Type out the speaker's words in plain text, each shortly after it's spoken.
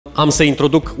am să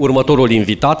introduc următorul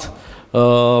invitat.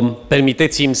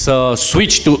 Permiteți-mi să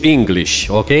switch to English,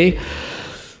 okay?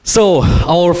 So,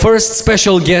 our first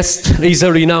special guest is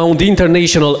a renowned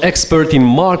international expert in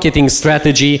marketing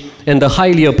strategy and a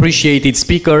highly appreciated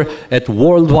speaker at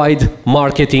worldwide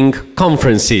marketing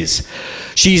conferences.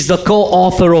 She is the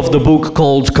co-author of the book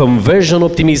called Conversion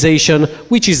Optimization,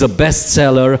 which is a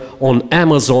bestseller on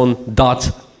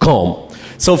Amazon.com.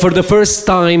 So for the first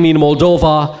time in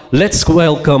Moldova, let's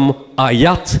welcome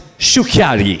Ayat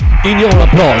Shukairy. In your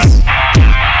applause.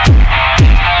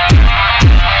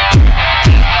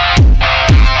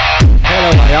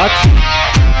 Hello, Ayat.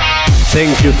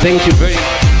 Thank you very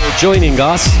much for joining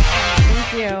us.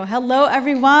 Thank you. Hello,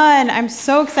 everyone. I'm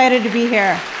so excited to be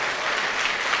here.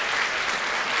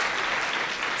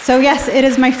 So yes, it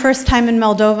is my first time in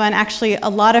Moldova, and actually a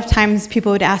lot of times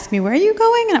people would ask me, where are you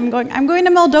going? And I'm going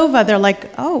to Moldova. They're like,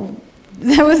 oh,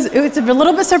 it was a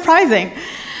little bit surprising.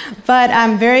 But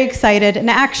I'm very excited, and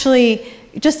actually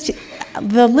just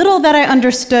the little that I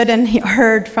understood and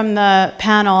heard from the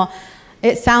panel,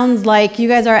 it sounds like you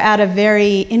guys are at a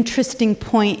very interesting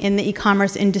point in the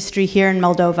e-commerce industry here in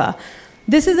Moldova.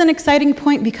 This is an exciting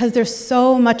point because there's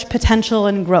so much potential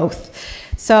and growth.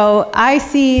 So I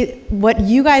see what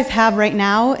you guys have right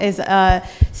now is a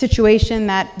situation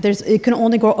that it can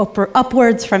only go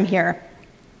upwards from here.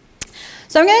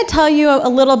 So I'm going to tell you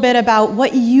a little bit about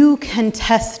what you can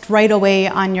test right away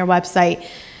on your website.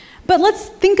 But let's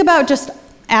think about just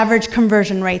average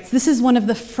conversion rates. This is one of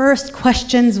the first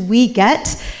questions we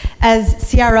get as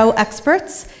CRO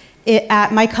experts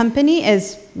at my company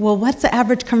is, well, what's the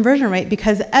average conversion rate?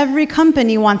 Because every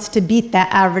company wants to beat that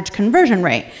average conversion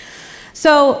rate.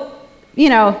 So, you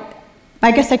know,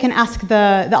 I guess I can ask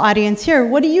the audience here,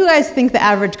 what do you guys think the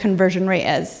average conversion rate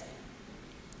is?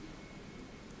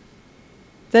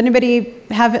 Does anybody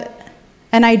have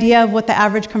an idea of what the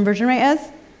average conversion rate is?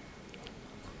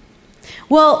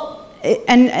 Well,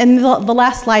 and the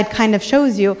last slide kind of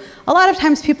shows you, a lot of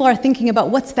times people are thinking about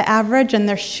what's the average and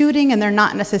they're shooting and they're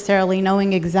not necessarily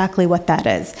knowing exactly what that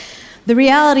is. The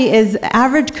reality is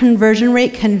average conversion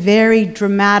rate can vary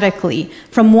dramatically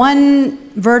from one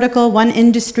vertical, one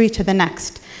industry to the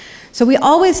next. So we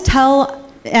always tell,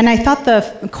 and I thought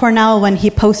Cornell, when he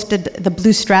posted the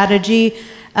Blue Strategy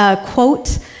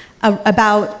quote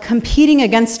about competing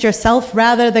against yourself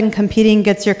rather than competing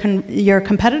against your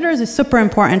competitors is super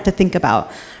important to think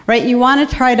about, right? You want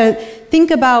to try to think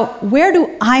about, where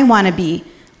do I want to be?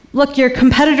 Look, your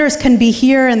competitors can be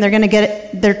here and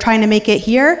they're trying to make it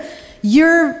here.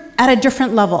 You're at a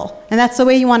different level, and that's the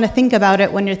way you want to think about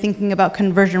it when you're thinking about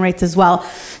conversion rates as well.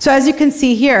 So as you can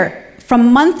see here,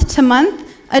 from month to month,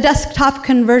 a desktop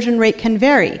conversion rate can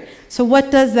vary. So what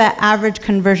does that average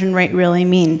conversion rate really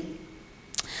mean?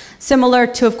 Similar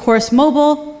to, of course,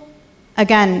 mobile.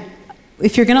 Again,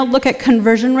 if you're going to look at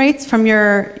conversion rates from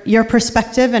your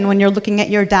perspective and when you're looking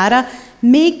at your data,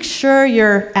 make sure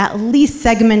you're at least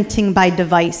segmenting by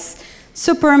device.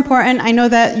 Super important. I know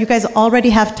that you guys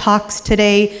already have talks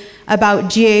today about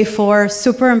GA4.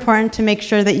 Super important to make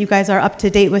sure that you guys are up to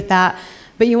date with that.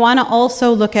 But you want to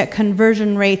also look at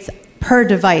conversion rates per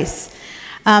device.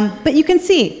 But you can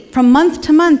see from month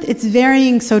to month, it's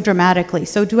varying so dramatically.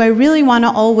 So do I really want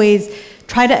to always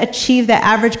try to achieve that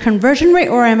average conversion rate,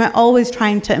 or am I always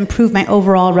trying to improve my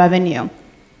overall revenue?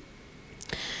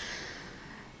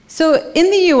 So in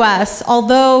the US,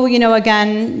 although, you know,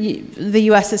 again, the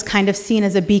US is kind of seen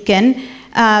as a beacon,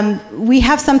 we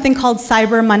have something called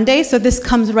Cyber Monday. So this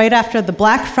comes right after the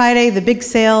Black Friday, the big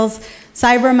sales.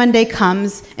 Cyber Monday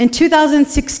comes. In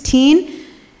 2016,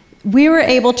 we were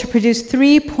able to produce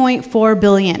 3.4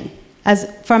 billion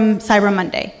from Cyber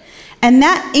Monday. And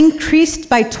that increased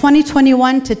by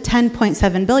 2021 to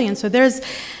 10.7 billion. So there's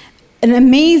an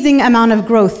amazing amount of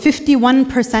growth,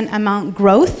 51% amount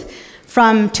growth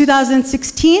from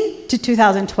 2016 to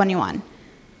 2021.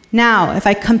 Now, if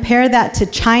I compare that to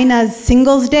China's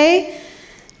Singles Day,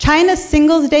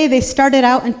 they started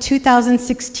out in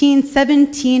 2016,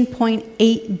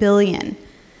 17.8 billion.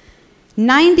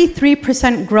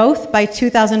 93% growth by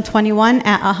 2021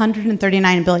 at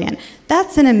 139 billion.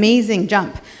 That's an amazing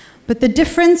jump. But the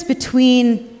difference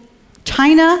between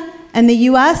China and the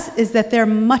US is that they're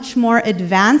much more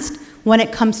advanced when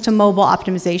it comes to mobile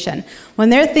optimization. When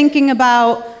they're thinking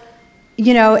about,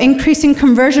 you know, increasing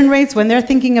conversion rates, when they're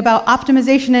thinking about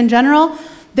optimization in general,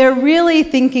 they're really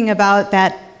thinking about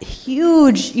that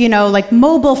huge, you know, like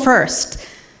mobile first.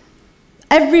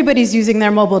 Everybody's using their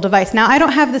mobile device. Now, I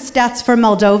don't have the stats for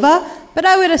Moldova, but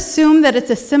I would assume that it's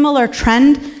a similar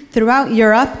trend throughout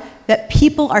Europe, that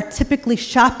people are typically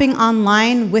shopping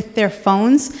online with their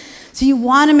phones. So you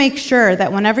want to make sure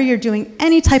that whenever you're doing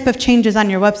any type of changes on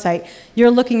your website,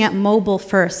 you're looking at mobile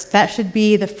first. That should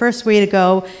be the first way to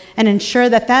go and ensure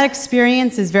that that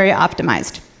experience is very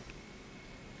optimized.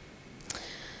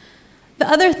 The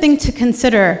other thing to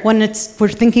consider when we're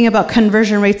thinking about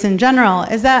conversion rates in general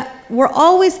is that we're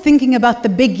always thinking about the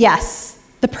big yes,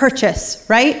 the purchase,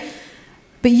 right?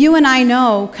 But you and I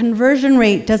know conversion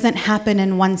rate doesn't happen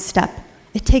in one step.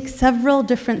 It takes several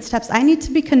different steps. I need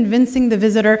to be convincing the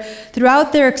visitor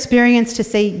throughout their experience to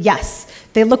say yes.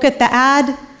 They look at the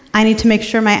ad, I need to make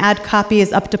sure my ad copy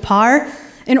is up to par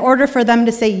in order for them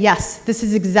to say, yes, this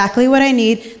is exactly what I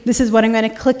need, this is what I'm going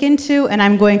to click into, and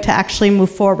I'm going to actually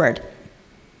move forward.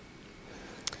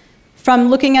 From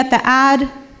looking at the ad,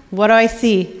 what do I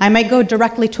see? I might go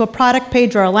directly to a product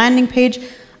page or a landing page.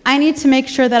 I need to make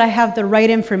sure that I have the right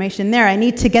information there. I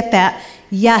need to get that,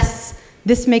 yes,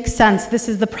 this makes sense. This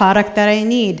is the product that I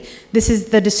need. This is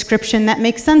the description that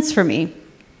makes sense for me.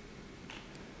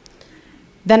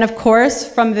 Then, of course,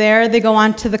 from there, they go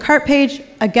on to the cart page.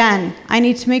 Again, I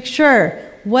need to make sure,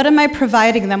 what am I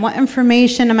providing them? What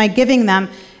information am I giving them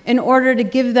in order to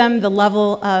give them the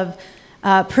level of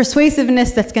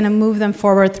persuasiveness that's going to move them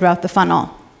forward throughout the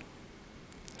funnel.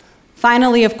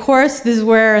 Finally, of course, this is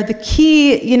where the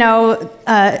key,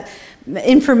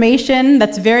 information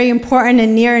that's very important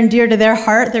and near and dear to their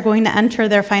heart, they're going to enter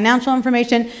their financial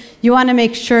information. You want to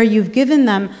make sure you've given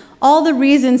them all the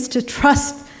reasons to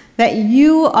trust that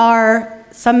you are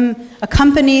a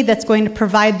company that's going to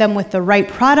provide them with the right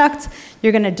product.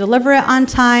 You're going to deliver it on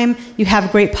time. You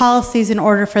have great policies in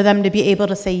order for them to be able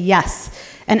to say yes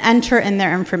and enter in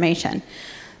their information.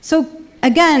 So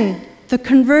again, the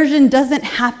conversion doesn't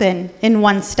happen in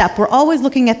one step. We're always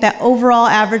looking at that overall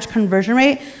average conversion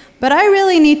rate, but I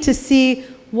really need to see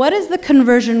what is the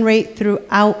conversion rate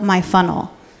throughout my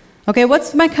funnel. Okay,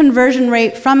 what's my conversion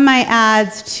rate from my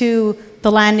ads to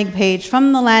the landing page,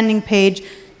 from the landing page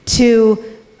to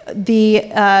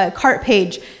the cart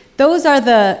page? Those are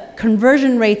the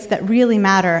conversion rates that really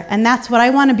matter, and that's what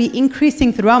I want to be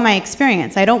increasing throughout my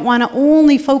experience. I don't want to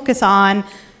only focus on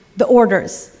the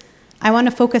orders. I want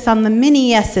to focus on the mini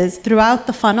yeses throughout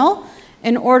the funnel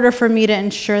in order for me to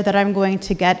ensure that I'm going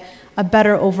to get a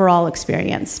better overall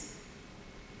experience.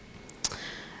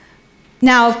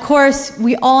 Now, of course,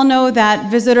 we all know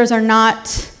that visitors are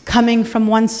not coming from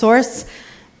one source.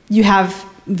 You have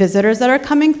visitors that are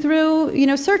coming through,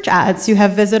 search ads. You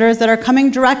have visitors that are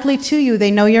coming directly to you. They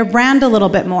know your brand a little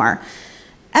bit more.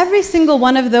 Every single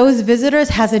one of those visitors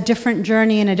has a different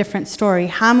journey and a different story.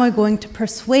 How am I going to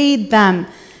persuade them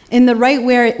in the right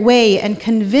way and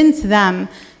convince them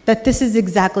that this is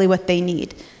exactly what they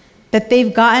need, that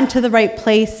they've gotten to the right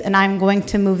place and I'm going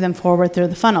to move them forward through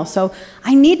the funnel? So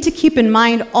I need to keep in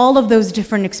mind all of those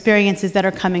different experiences that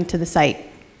are coming to the site.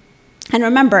 And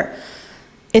remember,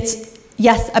 it's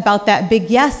yes about that big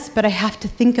yes, but I have to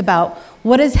think about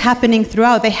what is happening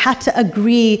throughout. They had to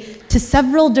agree to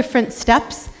several different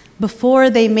steps before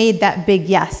they made that big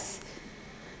yes.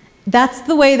 That's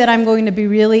the way that I'm going to be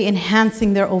really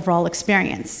enhancing their overall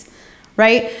experience,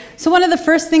 right? So one of the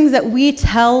first things that we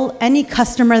tell any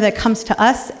customer that comes to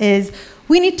us is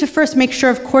we need to first make sure,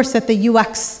 of course, that the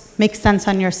UX makes sense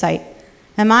on your site.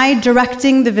 Am I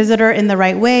directing the visitor in the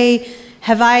right way?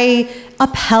 Have I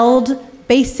upheld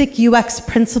basic UX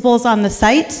principles on the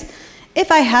site?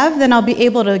 If I have, then I'll be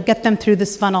able to get them through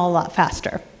this funnel a lot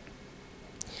faster.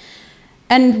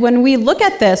 And when we look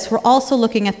at this, we're also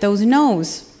looking at those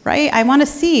no's, right? I want to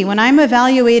see, when I'm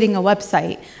evaluating a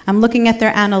website, I'm looking at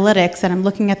their analytics and I'm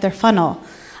looking at their funnel.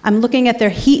 I'm looking at their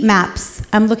heat maps.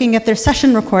 I'm looking at their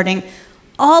session recording.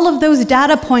 All of those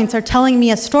data points are telling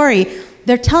me a story.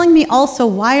 They're telling me also,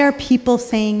 why are people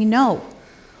saying no?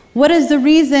 What is the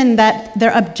reason that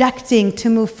they're objecting to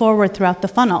move forward throughout the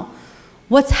funnel?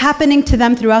 What's happening to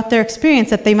them throughout their experience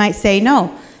that they might say,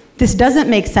 no, this doesn't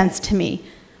make sense to me.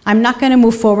 I'm not going to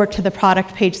move forward to the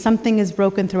product page. Something is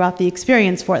broken throughout the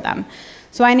experience for them.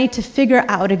 So I need to figure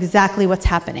out exactly what's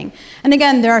happening. And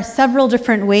again, there are several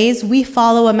different ways. We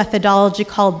follow a methodology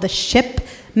called the SHIP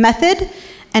method.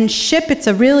 And SHIP, it's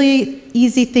a really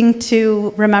easy thing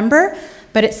to remember,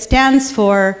 but it stands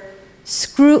for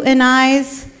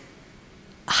scrutinize,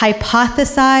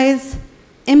 hypothesize,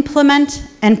 implement,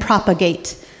 and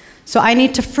propagate. So I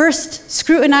need to first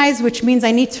scrutinize, which means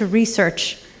I need to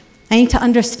research. I need to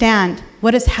understand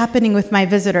what is happening with my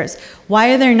visitors.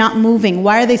 Why are they not moving?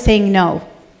 Why are they saying no?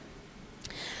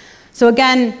 So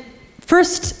again,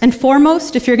 first and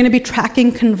foremost, if you're going to be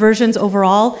tracking conversions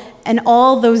overall and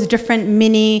all those different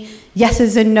mini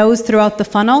yeses and nos throughout the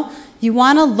funnel, you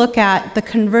want to look at the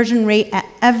conversion rate at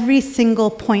every single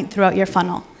point throughout your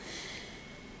funnel.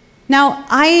 Now,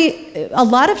 a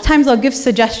lot of times I'll give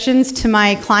suggestions to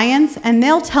my clients, and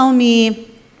they'll tell me,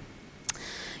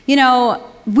 you know,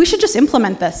 we should just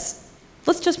implement this.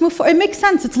 Let's just move forward. It makes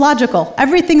sense. It's logical.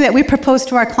 Everything that we propose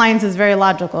to our clients is very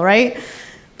logical, right?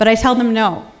 But I tell them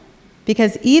no.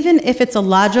 Because even if it's a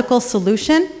logical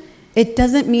solution, it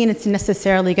doesn't mean it's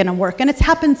necessarily going to work. And it's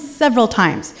happened several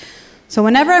times. So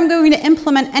whenever I'm going to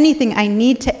implement anything, I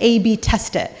need to A/B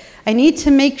test it. I need to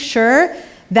make sure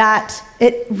that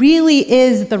it really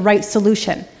is the right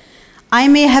solution. I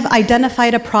may have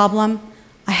identified a problem.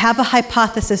 I have a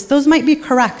hypothesis. Those might be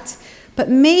correct. But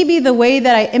maybe the way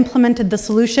that I implemented the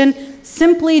solution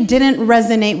simply didn't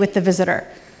resonate with the visitor.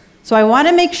 So I want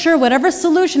to make sure whatever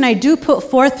solution I do put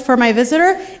forth for my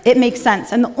visitor, it makes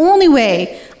sense. And the only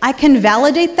way I can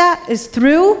validate that is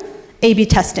through A/B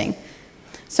testing.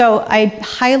 So I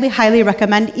highly, highly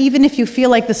recommend, even if you feel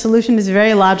like the solution is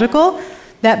very logical,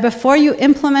 that before you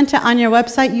implement it on your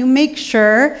website, you make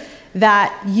sure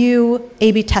that you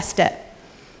A/B test it.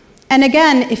 And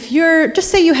again, if you're,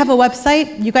 just say you have a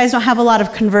website, you guys don't have a lot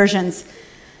of conversions.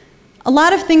 A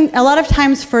lot of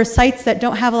times for sites that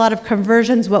don't have a lot of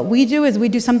conversions, what we do is we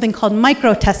do something called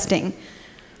micro testing.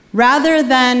 Rather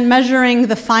than measuring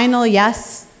the final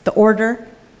yes, the order,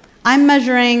 I'm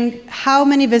measuring how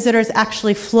many visitors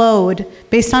actually flowed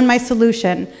based on my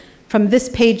solution from this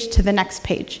page to the next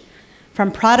page,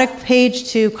 from product page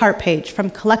to cart page, from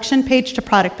collection page to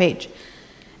product page.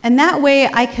 And that way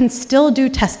I can still do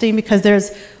testing because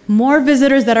there's more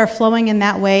visitors that are flowing in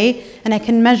that way, and I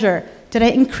can measure, did I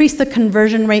increase the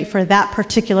conversion rate for that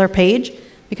particular page?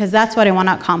 Because that's what I want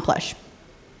to accomplish.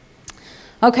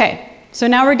 Okay, so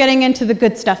now we're getting into the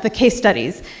good stuff, the case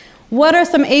studies. What are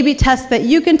some A/B tests that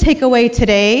you can take away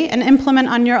today and implement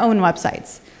on your own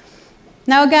websites?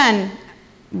 Now again,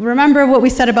 remember what we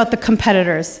said about the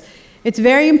competitors. It's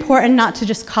very important not to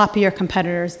just copy your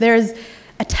competitors. There's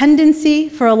a tendency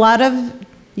for a lot of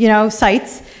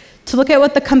sites to look at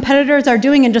what the competitors are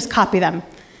doing and just copy them.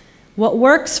 What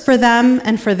works for them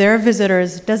and for their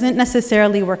visitors doesn't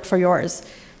necessarily work for yours.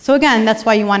 So again, that's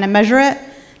why you want to measure it.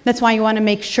 That's why you want to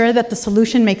make sure that the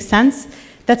solution makes sense.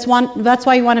 That's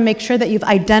why you want to make sure that you've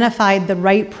identified the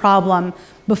right problem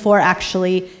before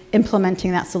actually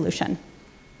implementing that solution.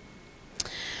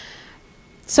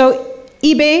 So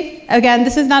eBay, again,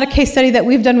 this is not a case study that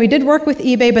we've done. We did work with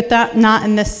eBay, but not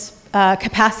in this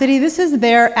capacity. This is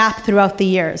their app throughout the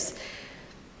years.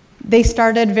 They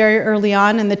started very early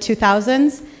on in the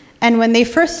 2000s, and when they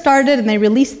first started and they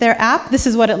released their app, this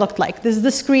is what it looked like. This is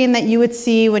the screen that you would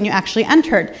see when you actually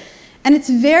entered. And it's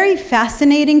very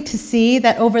fascinating to see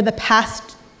that over the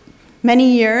past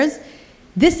many years,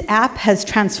 this app has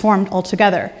transformed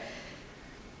altogether.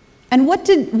 And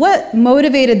what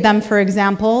motivated them, for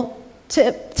example,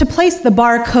 to place the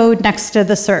barcode next to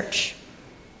the search,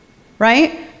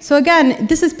 right? So again,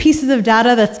 this is pieces of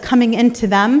data that's coming into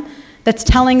them that's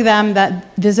telling them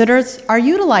that visitors are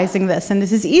utilizing this and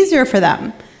this is easier for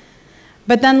them.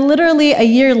 But then literally a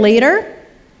year later,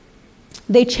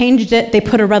 they changed it, they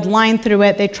put a red line through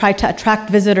it, they tried to attract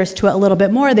visitors to it a little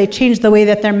bit more, they changed the way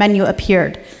that their menu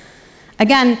appeared.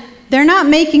 Again, they're not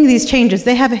making these changes,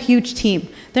 they have a huge team.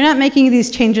 They're not making these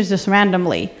changes just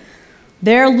randomly.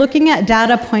 They're looking at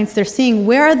data points, they're seeing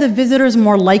where are the visitors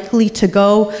more likely to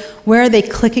go, where are they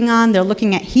clicking on, they're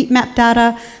looking at heat map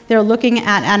data, they're looking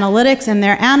at analytics, and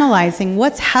they're analyzing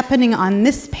what's happening on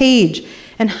this page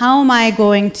and how am I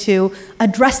going to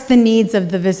address the needs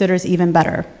of the visitors even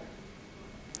better.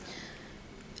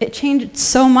 It changed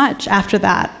so much after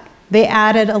that. They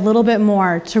added a little bit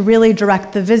more to really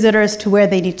direct the visitors to where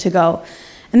they need to go.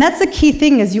 And that's the key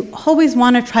thing, is you always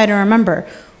want to try to remember,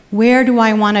 where do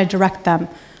I want to direct them?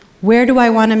 Where do I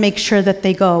want to make sure that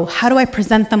they go? How do I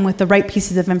present them with the right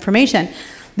pieces of information?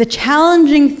 The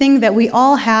challenging thing that we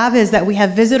all have is that we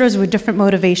have visitors with different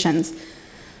motivations.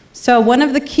 So one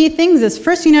of the key things is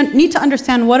first you need to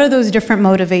understand what are those different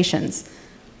motivations,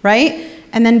 right?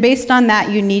 And then based on that,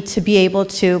 you need to be able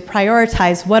to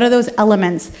prioritize what are those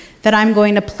elements that I'm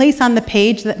going to place on the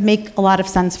page that make a lot of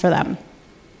sense for them.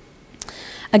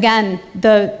 Again,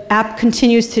 the app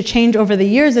continues to change over the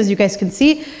years, as you guys can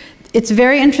see. It's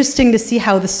very interesting to see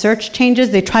how the search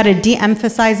changes. They try to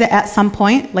de-emphasize it at some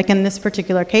point, like in this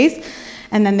particular case,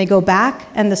 and then they go back,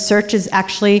 and the search is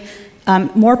actually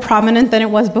more prominent than it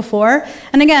was before.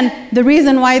 And again, the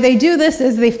reason why they do this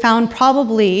is they found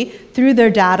probably through their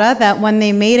data that when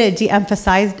they made it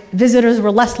de-emphasized, visitors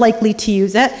were less likely to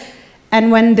use it,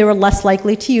 and when they were less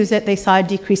likely to use it, they saw a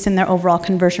decrease in their overall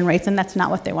conversion rates, and that's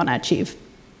not what they want to achieve.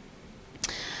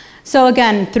 So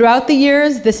again, throughout the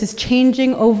years, this is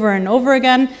changing over and over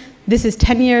again. This is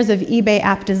 10 years of eBay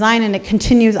app design, and it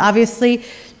continues obviously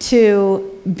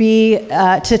to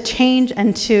change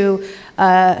and to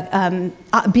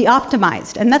be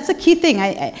optimized. And that's the key thing.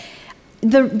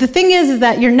 The thing is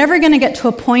that you're never going to get to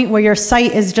a point where your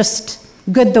site is just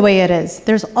good the way it is.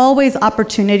 There's always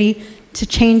opportunity to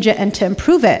change it and to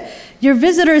improve it. Your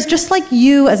visitors, just like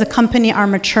you as a company are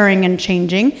maturing and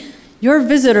changing, your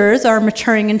visitors are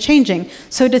maturing and changing.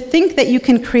 So to think that you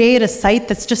can create a site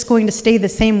that's just going to stay the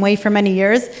same way for many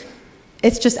years,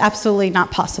 it's just absolutely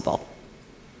not possible.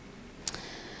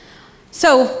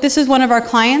 So this is one of our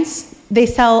clients. They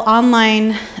sell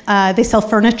online, they sell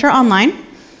furniture online.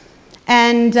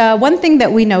 And one thing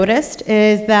that we noticed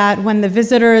is that when the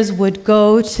visitors would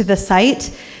go to the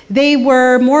site, they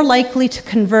were more likely to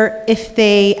convert if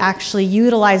they actually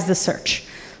utilized the search.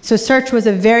 So search was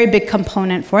a very big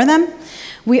component for them.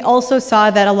 We also saw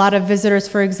that a lot of visitors,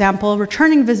 for example,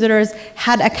 returning visitors,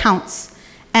 had accounts.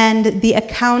 And the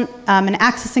account, and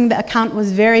accessing the account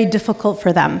was very difficult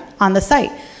for them on the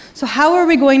site. So how are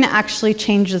we going to actually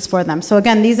change this for them? So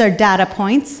again, these are data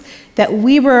points that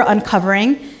we were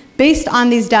uncovering. Based on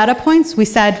these data points, we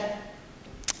said,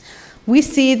 we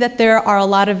see that there are a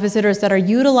lot of visitors that are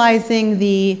utilizing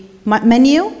the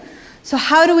menu. So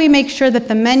how do we make sure that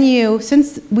the menu,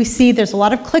 since we see there's a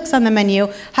lot of clicks on the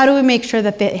menu, how do we make sure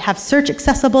that they have search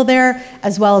accessible there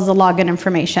as well as the login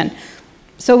information?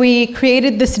 So we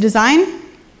created this design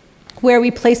where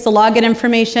we place the login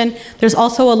information. There's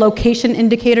also a location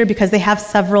indicator because they have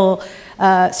several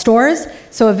stores.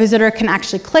 So a visitor can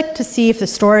actually click to see if the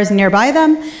store is nearby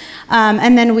them.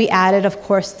 And then we added, of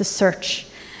course, the search.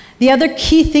 The other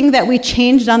key thing that we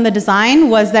changed on the design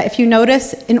was that if you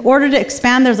notice, in order to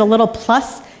expand, there's a little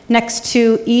plus next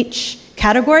to each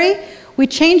category. We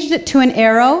changed it to an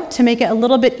arrow to make it a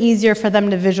little bit easier for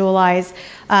them to visualize.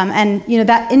 And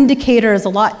that indicator is a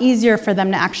lot easier for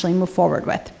them to actually move forward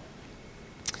with.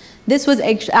 This was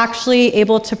actually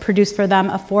able to produce for them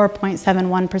a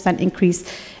 4.71%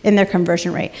 increase in their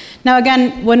conversion rate. Now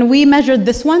again, when we measured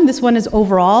this one is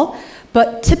overall.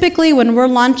 But typically, when we're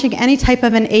launching any type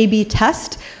of an A/B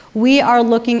test, we are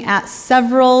looking at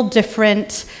several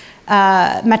different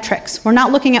metrics. We're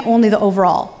not looking at only the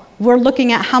overall. We're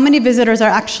looking at how many visitors are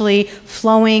actually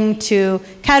flowing to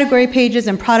category pages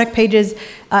and product pages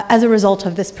as a result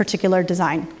of this particular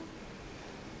design.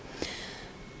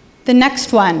 The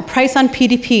next one, price on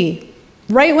PDP.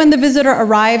 Right when the visitor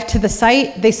arrived to the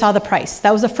site, they saw the price.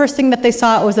 That was the first thing that they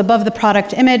saw. It was above the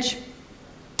product image.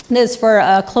 This is for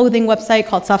a clothing website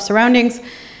called Soft Surroundings.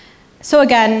 So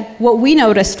again, what we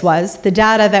noticed was the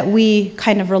data that we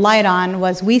kind of relied on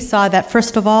was we saw that,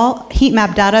 first of all, heat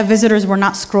map data, visitors were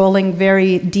not scrolling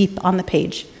very deep on the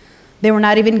page. They were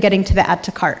not even getting to the add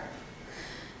to cart.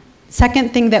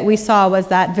 Second thing that we saw was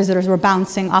that visitors were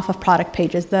bouncing off of product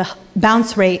pages. The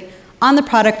bounce rate on the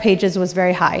product pages was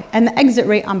very high, and the exit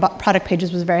rate on product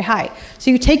pages was very high.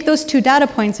 So you take those two data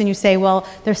points and you say, well,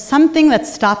 there's something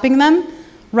that's stopping them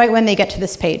right when they get to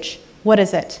this page. What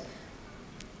is it?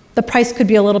 The price could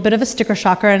be a little bit of a sticker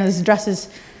shocker, and this dress is,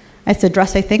 it's a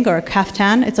dress, I think, or a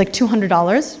kaftan. It's like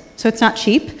 $200, so it's not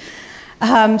cheap.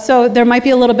 So there might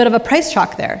be a little bit of a price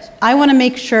shock there. I want to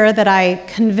make sure that I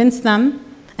convince them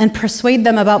and persuade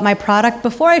them about my product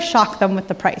before I shock them with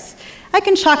the price. I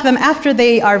can shock them after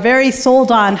they are very sold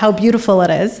on how beautiful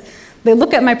it is. They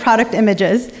look at my product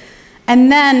images, and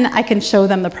then I can show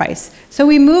them the price. So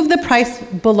we move the price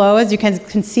below, as you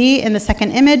can see in the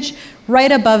second image,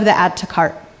 right above the add to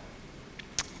cart.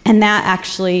 And that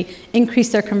actually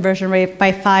increased their conversion rate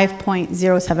by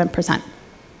 5.07%.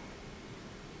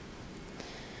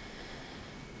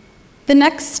 The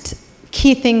next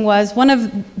key thing was, one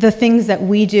of the things that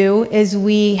we do is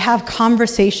we have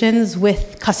conversations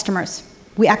with customers.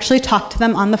 We actually talk to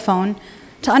them on the phone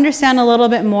to understand a little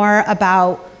bit more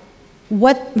about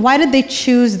why did they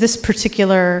choose this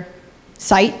particular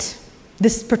site,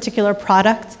 this particular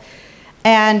product,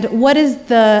 and what is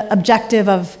the objective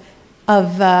of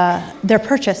their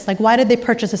purchase? Like, why did they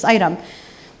purchase this item?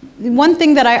 One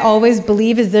thing that I always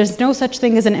believe is there's no such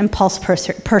thing as an impulse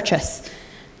purchase.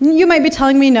 You might be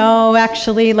telling me, no,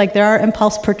 actually, like there are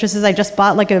impulse purchases. I just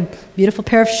bought like a beautiful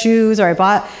pair of shoes, or I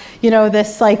bought,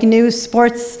 this like new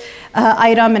sports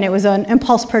item, and it was an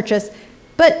impulse purchase.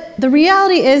 But the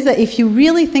reality is that if you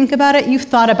really think about it, you've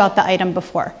thought about the item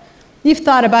before. You've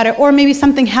thought about it, or maybe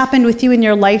something happened with you in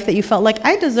your life that you felt like,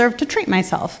 I deserve to treat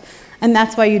myself. And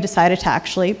that's why you decided to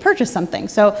actually purchase something.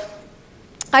 So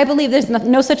I believe there's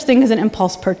no such thing as an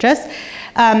impulse purchase.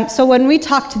 So when we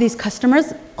talk to these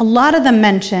customers, a lot of them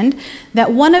mentioned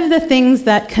that one of the things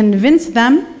that convinced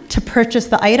them to purchase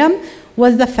the item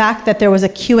was the fact that there was a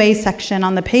QA section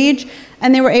on the page,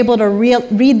 and they were able to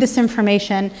read this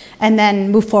information and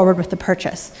then move forward with the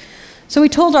purchase. So we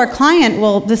told our client,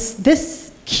 well, this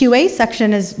QA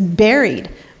section is buried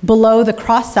below the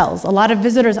cross-sells. A lot of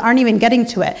visitors aren't even getting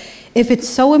to it. If it's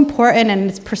so important and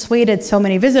it's persuaded so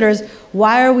many visitors,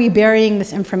 why are we burying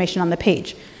this information on the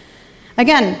page?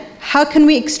 Again, how can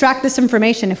we extract this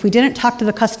information? If we didn't talk to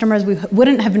the customers, we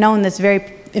wouldn't have known this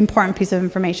very important piece of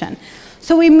information.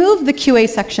 So we moved the QA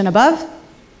section above,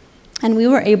 and we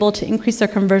were able to increase their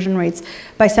conversion rates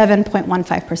by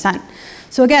 7.15%.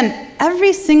 So again,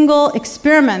 every single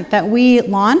experiment that we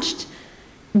launched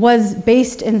was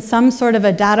based in some sort of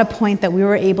a data point that we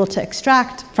were able to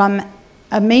extract from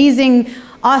amazing,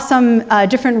 awesome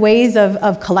different ways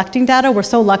of collecting data. We're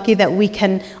so lucky that we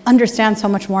can understand so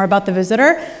much more about the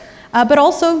visitor. But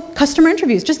also customer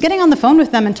interviews. Just getting on the phone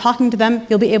with them and talking to them,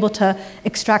 you'll be able to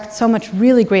extract so much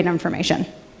really great information.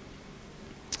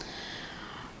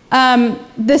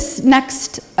 This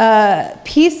next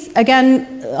piece,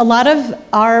 again,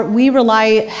 we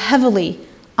rely heavily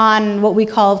on what we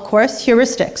call, of course,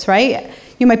 heuristics, right?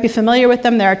 You might be familiar with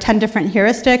them. There are 10 different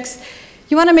heuristics.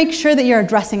 You want to make sure that you're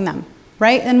addressing them,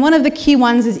 right? And one of the key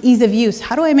ones is ease of use.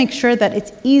 How do I make sure that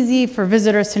it's easy for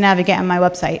visitors to navigate on my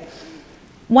website?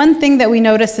 One thing that we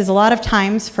notice is a lot of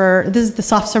times this is the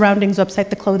Soft Surroundings website,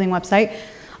 the clothing website.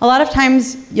 A lot of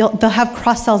times they'll have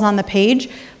cross-sells on the page,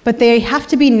 but they have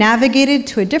to be navigated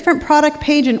to a different product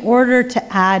page in order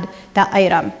to add that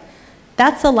item.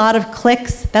 That's a lot of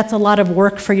clicks. That's a lot of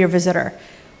work for your visitor.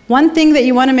 One thing that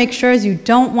you want to make sure is you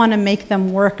don't want to make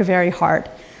them work very hard.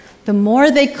 The more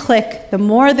they click, the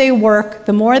more they work,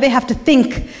 the more they have to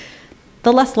think,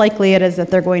 the less likely it is that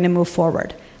they're going to move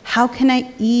forward. How can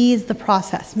I ease the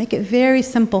process? Make it very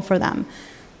simple for them.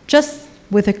 Just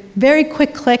with a very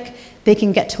quick click, they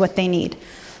can get to what they need.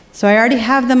 So I already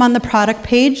have them on the product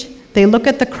page. They look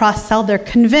at the cross-sell. They're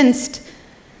convinced.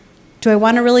 Do I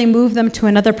want to really move them to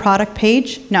another product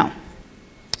page? No.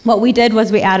 What we did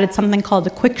was we added something called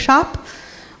a quick shop,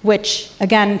 which,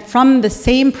 again, from the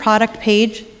same product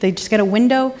page, they just get a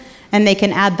window, and they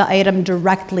can add the item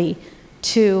directly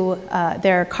to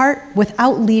their cart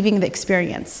without leaving the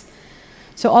experience.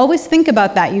 So always think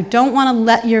about that. You don't want to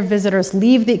let your visitors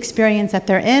leave the experience that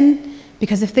they're in,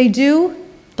 because if they do,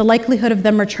 the likelihood of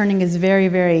them returning is very,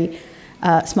 very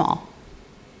small.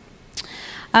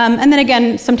 And then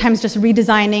again, sometimes just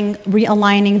redesigning,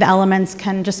 realigning the elements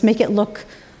can just make it look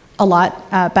a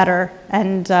lot better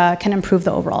and can improve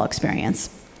the overall experience.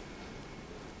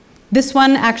 This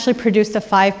one actually produced a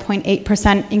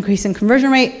 5.8% increase in conversion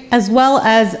rate, as well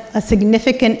as a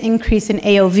significant increase in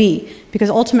AOV, because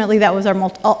ultimately that was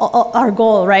our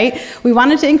goal, right? We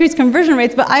wanted to increase conversion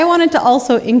rates, but I wanted to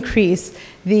also increase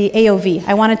the AOV.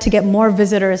 I wanted to get more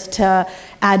visitors to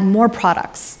add more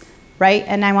products, right?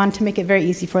 And I wanted to make it very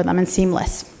easy for them and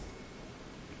seamless.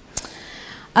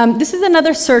 This is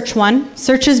another search one.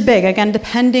 Search is big, again,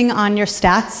 depending on your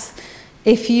stats.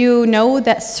 If you know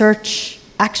that search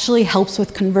actually helps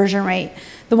with conversion rate,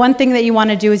 the one thing that you want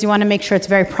to do is you want to make sure it's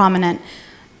very prominent.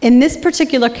 In this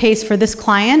particular case for this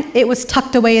client, it was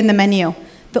tucked away in the menu.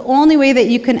 The only way that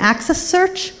you can access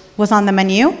search was on the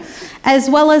menu, as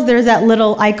well as there's that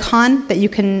little icon that you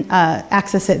can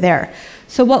access it there.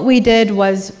 So what we did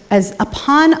was, as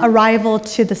upon arrival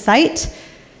to the site,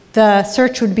 the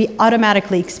search would be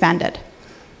automatically expanded.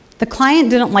 The client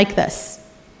didn't like this.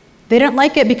 They didn't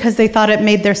like it because they thought it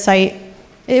made their site,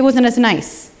 it wasn't as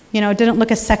nice. You know, it didn't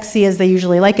look as sexy as they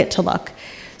usually like it to look.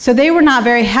 So they were not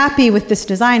very happy with this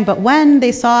design, but when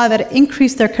they saw that it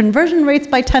increased their conversion rates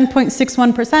by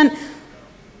 10.61%,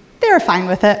 they were fine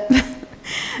with it.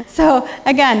 So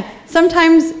again,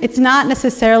 sometimes it's not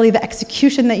necessarily the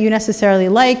execution that you necessarily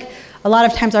like. A lot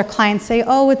of times our clients say,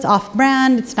 oh, it's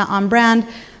off-brand, it's not on-brand.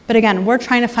 But again, we're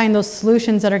trying to find those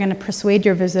solutions that are going to persuade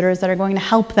your visitors, that are going to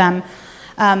help them,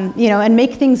 you know, and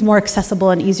make things more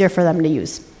accessible and easier for them to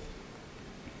use.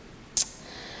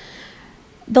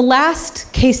 The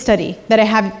last case study that I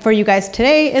have for you guys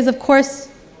today is, of course,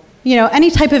 you know,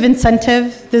 any type of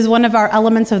incentive. This is one of our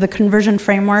elements of the conversion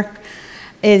framework,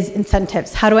 is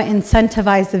incentives. How do I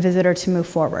incentivize the visitor to move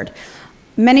forward?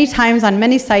 Many times on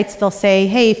many sites, they'll say,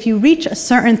 hey, if you reach a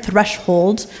certain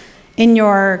threshold in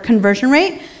your conversion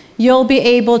rate, you'll be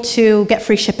able to get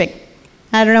free shipping.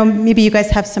 I don't know, maybe you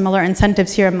guys have similar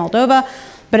incentives here in Moldova,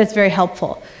 but it's very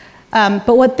helpful.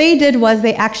 But what they did was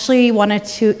they actually wanted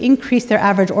to increase their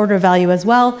average order value as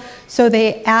well. So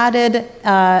they added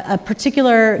a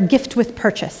particular gift with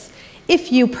purchase.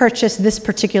 If you purchase this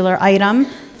particular item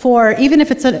for, even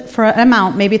if it's for an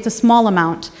amount, maybe it's a small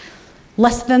amount,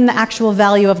 less than the actual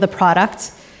value of the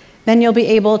product, then you'll be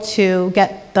able to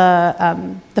get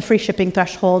the free shipping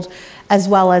threshold as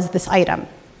well as this item.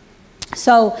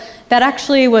 So that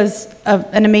actually was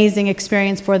an amazing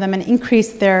experience for them and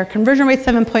increased their conversion rate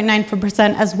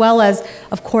 7.94%, as well as,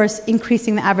 of course,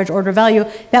 increasing the average order value.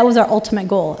 That was our ultimate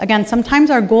goal. Again, sometimes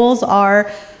our goals are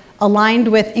aligned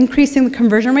with increasing the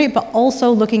conversion rate, but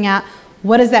also looking at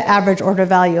what is that average order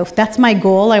value. If that's my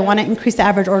goal, I want to increase the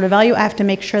average order value, I have to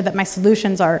make sure that my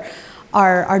solutions are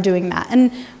doing that.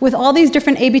 And with all these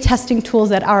different A/B testing tools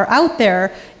that are out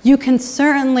there, you can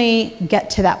certainly get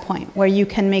to that point where you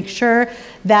can make sure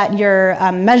that you're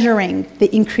measuring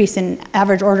the increase in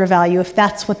average order value if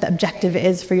that's what the objective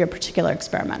is for your particular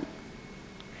experiment.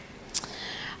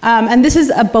 And this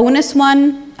is a bonus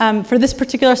one. For this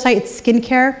particular site, it's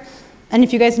skincare. And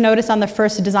if you guys notice on the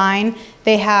first design,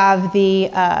 they have the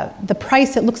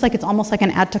price. It looks like it's almost like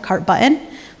an add to cart button,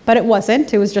 but it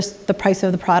wasn't. It was just the price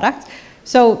of the product.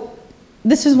 So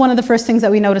this is one of the first things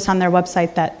that we noticed on their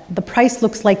website, that the price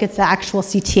looks like it's the actual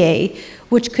CTA,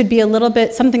 which could be a little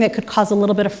bit, something that could cause a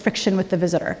little bit of friction with the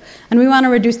visitor. And we want to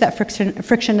reduce that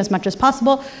friction as much as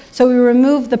possible. So we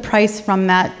removed the price from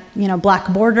that, black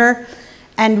border,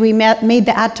 and we made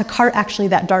the add to cart actually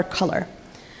that dark color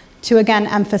to, again,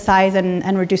 emphasize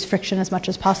and reduce friction as much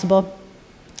as possible.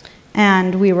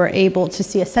 And we were able to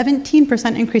see a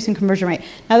 17% increase in conversion rate.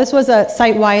 Now, this was a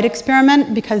site-wide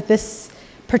experiment because this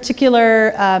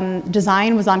particular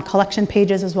design was on collection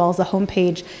pages as well as the home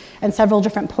page and several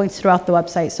different points throughout the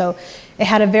website. So it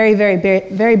had a very, very,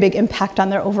 very big impact on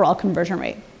their overall conversion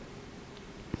rate.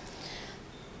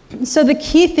 So the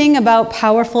key thing about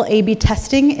powerful A/B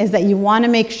testing is that you want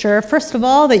to make sure, first of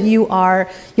all, that you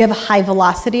have a high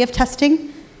velocity of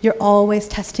testing. You're always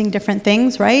testing different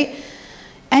things, right?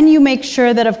 And you make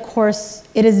sure that, of course,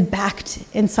 it is backed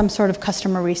in some sort of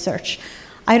customer research.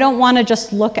 I don't want to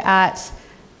just look at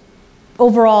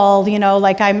overall,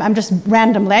 like I'm just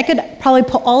randomly. I could probably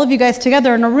put all of you guys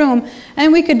together in a room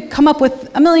and we could come up with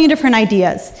a million different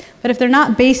ideas. But if they're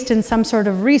not based in some sort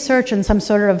of research and some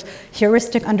sort of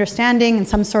heuristic understanding and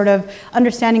some sort of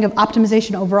understanding of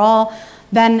optimization overall,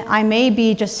 then I may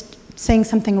be just saying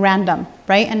something random,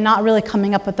 right? And not really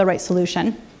coming up with the right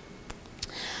solution.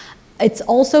 It's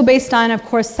also based on, of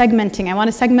course, segmenting. I want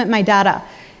to segment my data.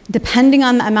 Depending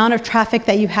on the amount of traffic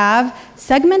that you have,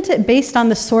 segment it based on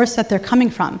the source that they're coming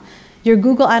from. Your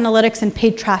Google Analytics and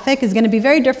paid traffic is going to be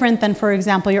very different than, for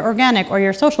example, your organic or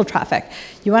your social traffic.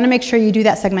 You want to make sure you do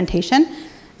that segmentation.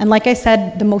 And like I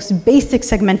said, the most basic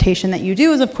segmentation that you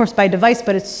do is, of course, by device,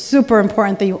 but it's super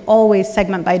important that you always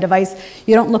segment by device.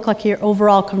 You don't look like your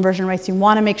overall conversion rates. You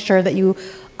want to make sure that you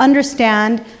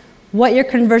understand what your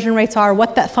conversion rates are,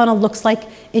 what that funnel looks like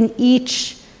in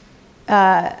each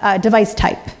device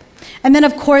type. And then,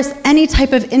 of course, any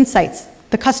type of insights.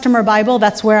 The customer Bible,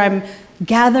 that's where I'm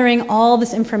gathering all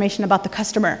this information about the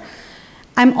customer.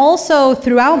 I'm also,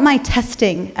 throughout my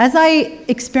testing, as I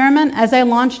experiment, as I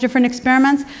launch different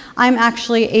experiments, I'm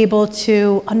actually able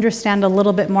to understand a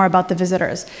little bit more about the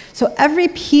visitors. So every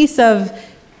piece of,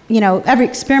 every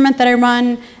experiment that I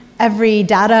run, every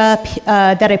data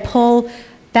that I pull,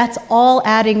 that's all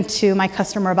adding to my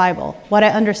customer Bible, what I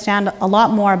understand a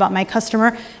lot more about my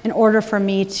customer in order for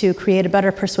me to create a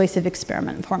better persuasive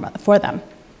experiment for them.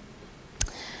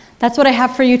 That's what I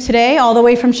have for you today, all the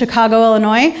way from Chicago,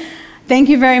 Illinois. Thank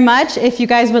you very much. If you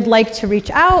guys would like to reach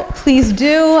out, please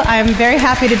do. I'm very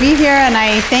happy to be here, and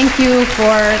I thank you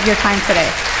for your time today.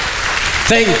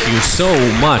 Thank you so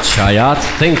much, Ayat.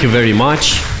 Thank you very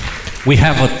much. We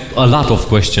have a lot of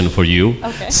questions for you.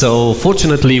 Okay. So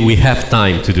fortunately, we have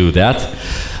time to do that.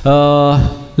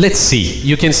 Let's see.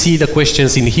 You can see the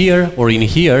questions in here or in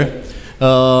here.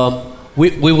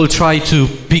 We will try to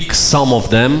pick some of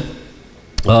them.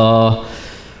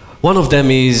 One of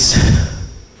them is,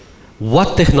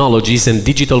 what technologies and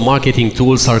digital marketing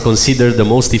tools are considered the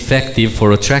most effective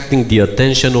for attracting the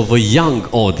attention of a young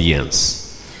audience?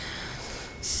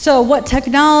 So what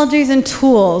technologies and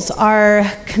tools are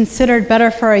considered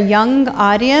better for a young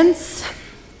audience?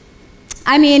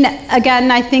 I mean,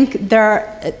 again, I think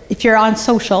if you're on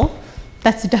social,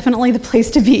 that's definitely the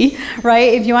place to be,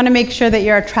 right? If you want to make sure that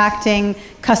you're attracting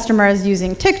customers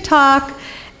using TikTok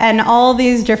and all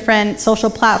these different social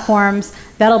platforms,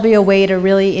 that'll be a way to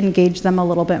really engage them a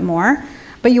little bit more.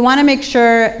 But you want to make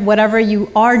sure whatever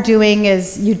you are doing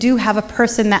is you do have a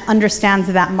person that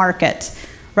understands that market,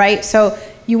 right? So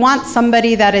you want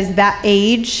somebody that is that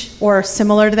age or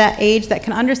similar to that age that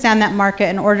can understand that market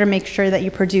in order to make sure that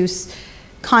you produce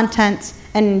content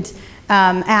and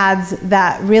ads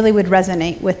that really would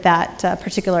resonate with that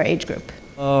particular age group.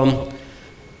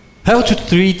 How to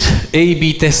treat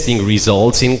A/B testing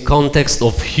results in context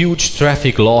of huge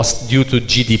traffic loss due to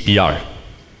GDPR?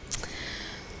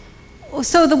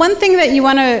 So the one thing that you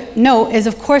want to note is,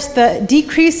 of course, the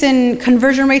decrease in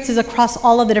conversion rates is across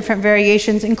all of the different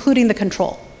variations, including the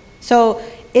control. So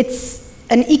it's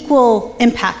an equal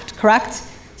impact, correct?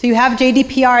 So you have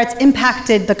GDPR, it's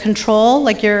impacted the control,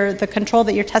 like the control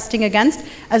that you're testing against,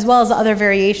 as well as the other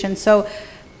variations. So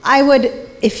I would,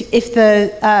 if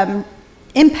the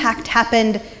impact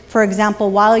happened, for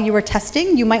example, while you were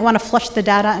testing, you might want to flush the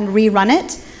data and rerun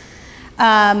it.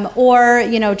 Or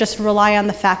just rely on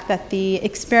the fact that the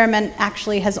experiment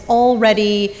actually has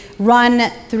already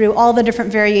run through all the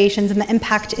different variations and the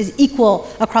impact is equal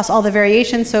across all the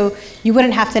variations, so you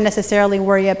wouldn't have to necessarily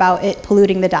worry about it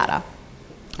polluting the data.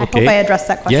 I hope I addressed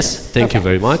that question. Yes, thank you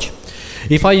very much.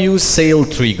 If I use sale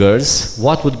triggers,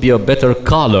 what would be a better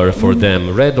color for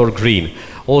them, red or green?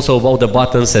 Also about the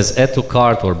button says add to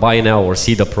cart or buy now or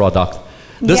see the product.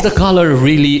 Does the color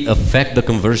really affect the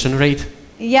conversion rate?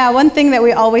 Yeah, one thing that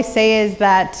we always say is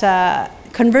that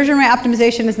conversion rate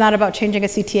optimization is not about changing a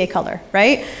CTA color,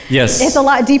 right? Yes. It's a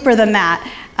lot deeper than that.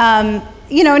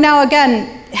 Now again,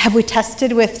 have we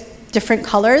tested with different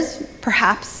colors?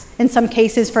 Perhaps. In some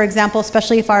cases, for example,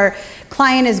 especially if our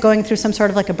client is going through some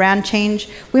sort of like a brand change,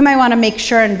 we might want to make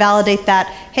sure and validate that,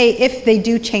 hey, if they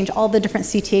do change all the different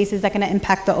CTAs, is that going to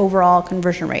impact the overall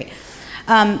conversion rate?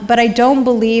 But I don't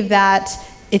believe that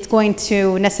it's going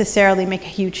to necessarily make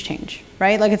a huge change,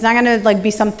 right? Like it's not going to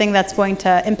be something that's going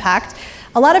to impact.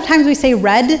 A lot of times we say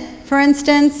red, for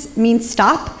instance, means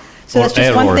stop. So or that's just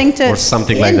error, one thing to, or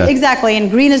something like that. Exactly,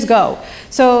 and green is go.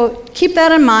 So keep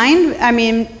that in mind. I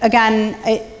mean, again,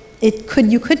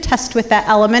 you could test with that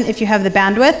element if you have the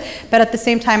bandwidth, but at the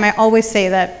same time, I always say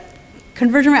that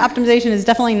conversion rate optimization is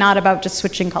definitely not about just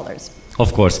switching colors.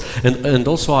 Of course. And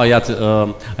also, Ayat,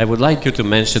 I would like you to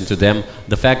mention to them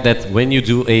the fact that when you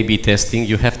do A/B testing,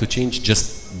 you have to change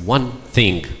just one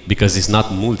thing because it's not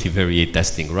multivariate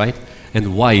testing, right?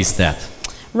 And why is that?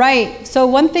 Right. So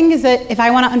one thing is that if I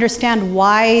want to understand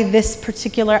why this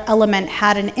particular element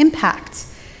had an impact,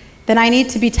 then I need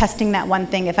to be testing that one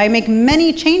thing. If I make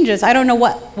many changes, I don't know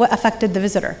what affected the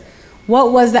visitor.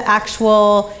 What was the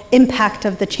actual impact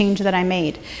of the change that I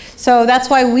made? So that's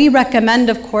why we recommend,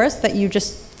 of course, that you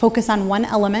just focus on one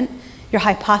element. Your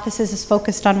hypothesis is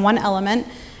focused on one element,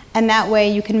 and that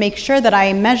way you can make sure that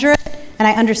I measure it and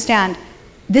I understand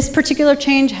this particular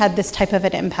change had this type of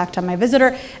an impact on my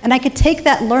visitor, and I could take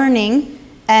that learning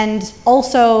and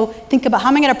also think about how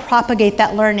am I going to propagate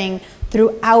that learning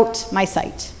throughout my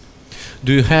site.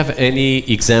 Do you have any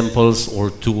examples or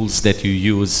tools that you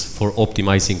use for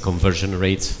optimizing conversion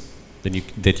rates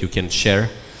that you can share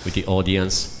with the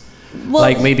audience? Well,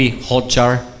 like maybe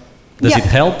Hotjar, does it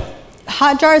help?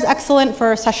 Hotjar is excellent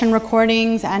for session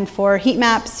recordings and for heat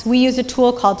maps. We use a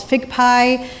tool called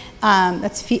Figpii.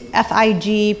 That's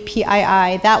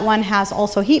Figpii. That one has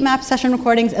also heat map session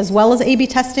recordings as well as A/B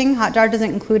testing. Hotjar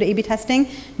doesn't include A/B testing.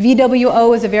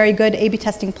 VWO is a very good A/B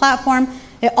testing platform.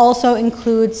 It also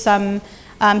includes some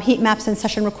heat maps and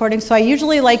session recordings. So I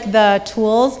usually like the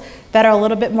tools that are a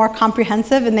little bit more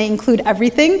comprehensive and they include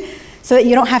everything so that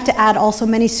you don't have to add also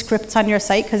many scripts on your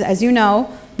site, because as you know,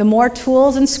 the more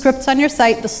tools and scripts on your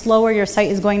site, the slower your site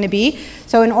is going to be.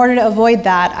 So in order to avoid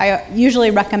that, I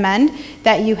usually recommend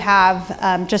that you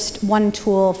have just one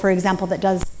tool, for example, that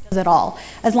does it all,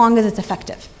 as long as it's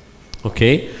effective.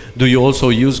 Okay. Do you also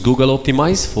use Google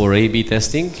Optimize for A/B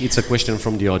testing? It's a question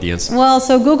from the audience. Well,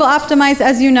 so Google Optimize,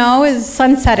 as you know, is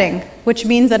sunsetting, which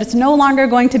means that it's no longer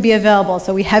going to be available.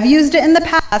 So we have used it in the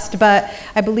past, but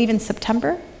I believe in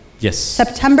September? Yes.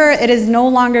 September, it is no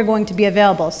longer going to be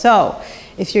available. So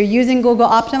if you're using Google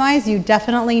Optimize, you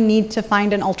definitely need to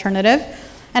find an alternative.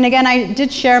 And again, I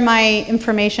did share my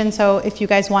information, so if you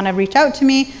guys want to reach out to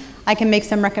me, I can make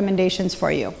some recommendations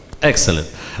for you. Excellent.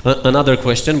 Another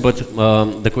question, but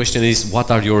the question is,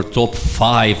 what are your top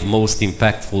 5 most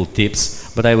impactful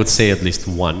tips? But I would say at least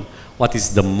one. What is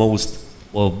the most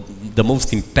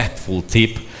impactful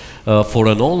tip for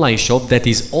an online shop that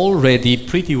is already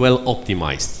pretty well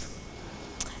optimized?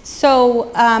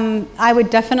 So I would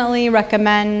definitely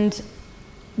recommend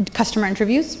customer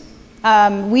interviews.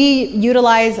 We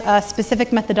utilize a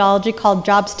specific methodology called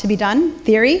jobs to be done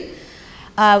theory.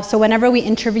 So whenever we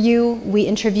interview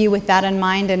with that in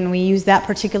mind, and we use that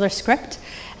particular script,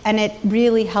 and it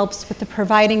really helps with the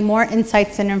providing more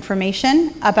insights and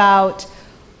information about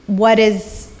what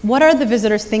are the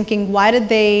visitors thinking, why did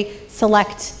they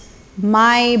select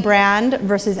my brand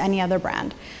versus any other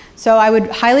brand. So I would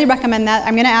highly recommend that.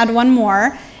 I'm going to add one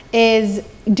more, is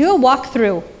do a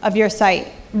walkthrough of your site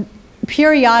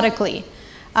periodically.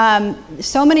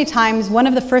 So many times, one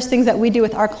of the first things that we do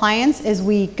with our clients is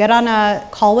we get on a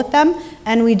call with them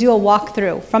and we do a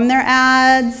walkthrough from their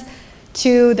ads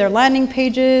to their landing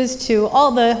pages to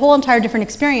the whole entire different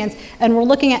experience, and we're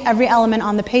looking at every element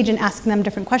on the page and asking them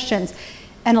different questions.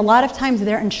 And a lot of times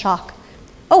they're in shock.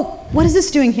 Oh, what is this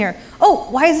doing here? Oh,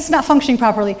 why is this not functioning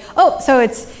properly? Oh, so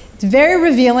it's very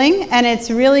revealing, and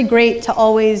it's really great to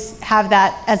always have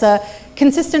that as a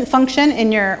consistent function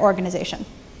in your organization.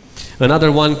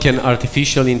 Another one, can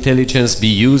artificial intelligence be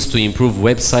used to improve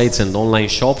websites and online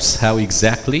shops? How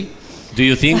exactly? Do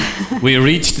you think we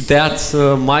reached that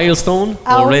milestone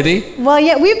already? Well,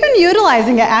 yeah, we've been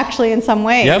utilizing it actually in some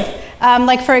ways. Yep.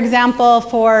 Like for example,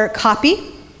 for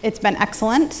copy, it's been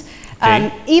excellent.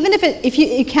 Okay. Even if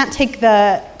you can't take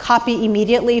the copy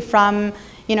immediately from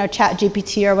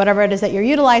ChatGPT or whatever it is that you're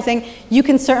utilizing, you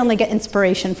can certainly get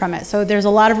inspiration from it. So there's a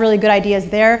lot of really good ideas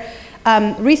there.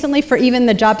 Recently, for even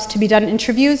the jobs to be done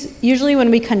interviews, usually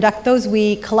when we conduct those,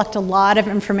 we collect a lot of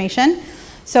information.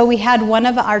 So we had one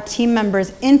of our team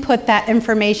members input that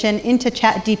information into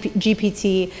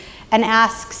ChatGPT and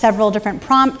ask several different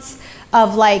prompts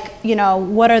of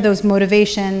what are those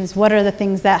motivations, what are the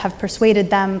things that have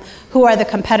persuaded them, who are the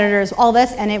competitors, all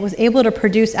this, and it was able to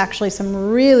produce actually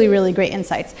some really, really great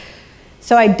insights.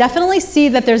 So I definitely see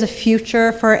that there's a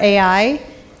future for AI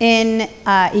in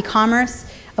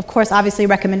e-commerce. Of course, obviously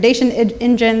recommendation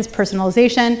engines,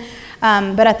 personalization,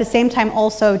 but at the same time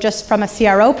also just from a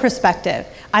CRO perspective,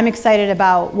 I'm excited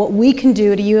about what we can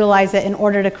do to utilize it in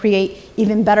order to create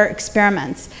even better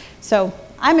experiments. So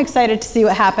I'm excited to see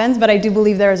what happens, but I do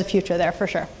believe there is a future there for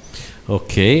sure.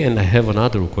 Okay, and I have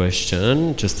another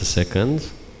question, just a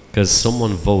second, because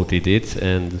someone voted it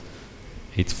and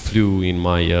it flew in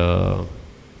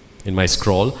my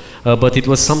scroll, but it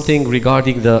was something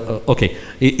regarding the, okay,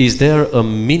 is there a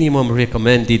minimum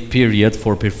recommended period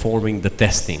for performing the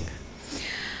testing?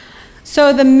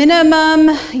 So the minimum,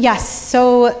 yes.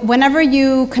 So whenever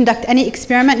you conduct any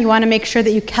experiment, you want to make sure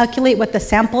that you calculate what the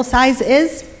sample size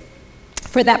is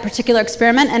for that particular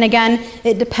experiment. And again,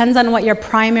 it depends on what your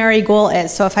primary goal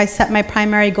is. So if I set my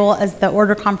primary goal as the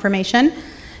order confirmation,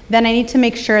 then I need to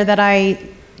make sure that I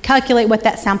calculate what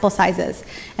that sample size is.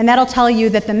 And that'll tell you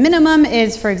that the minimum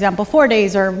is, for example, 4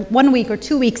 days or 1 week or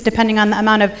 2 weeks, depending on the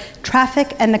amount of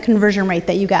traffic and the conversion rate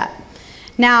that you get.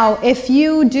 Now, if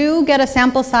you do get a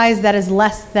sample size that is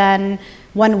less than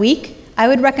 1 week, I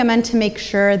would recommend to make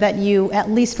sure that you at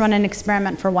least run an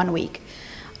experiment for 1 week.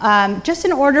 Just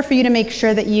in order for you to make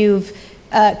sure that you've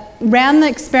ran the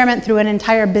experiment through an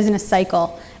entire business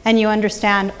cycle and you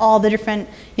understand all the different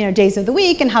days of the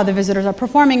week and how the visitors are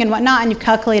performing and whatnot, and you've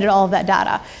calculated all of that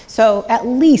data. So at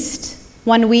least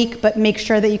 1 week, but make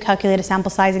sure that you calculate a sample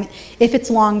sizing. If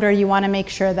it's longer, you want to make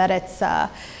sure that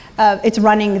it's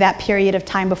running that period of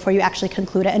time before you actually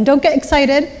conclude it. And don't get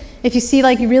excited. If you see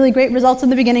really great results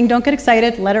in the beginning, don't get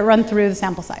excited. Let it run through the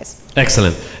sample size.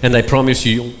 Excellent. And I promise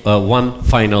you one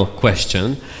final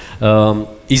question.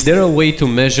 Is there a way to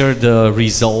measure the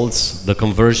results, the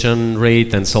conversion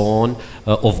rate and so on,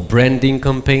 of branding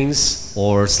campaigns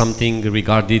or something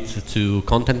regarded to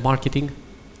content marketing?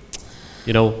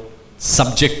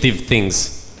 Subjective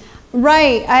things.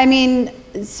 Right. I mean,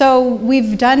 so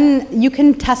you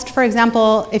can test, for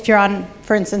example, if you're on,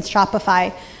 for instance,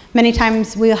 Shopify. Many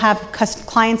times we'll have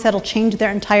clients that'll change their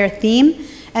entire theme,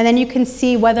 and then you can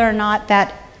see whether or not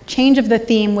that change of the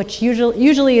theme, which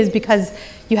usually is because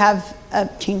you have a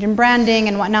change in branding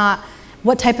and whatnot,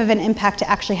 what type of an impact it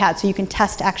actually had. So you can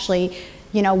test actually,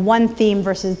 one theme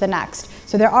versus the next.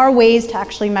 So there are ways to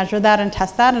actually measure that and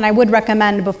test that, and I would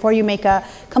recommend before you make a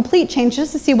complete change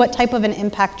just to see what type of an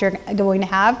impact you're going to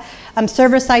have.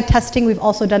 Server-side testing, we've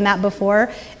also done that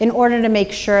before in order to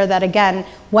make sure that, again,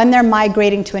 when they're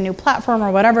migrating to a new platform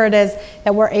or whatever it is,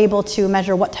 that we're able to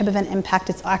measure what type of an impact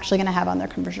it's actually going to have on their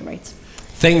conversion rates.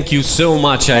 Thank you so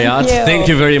much, Ayat. Thank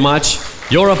you very much.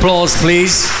 Your applause,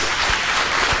 please.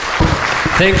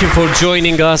 Thank you for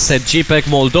joining us at GPeC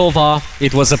Moldova.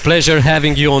 It was a pleasure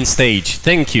having you on stage.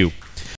 Thank you.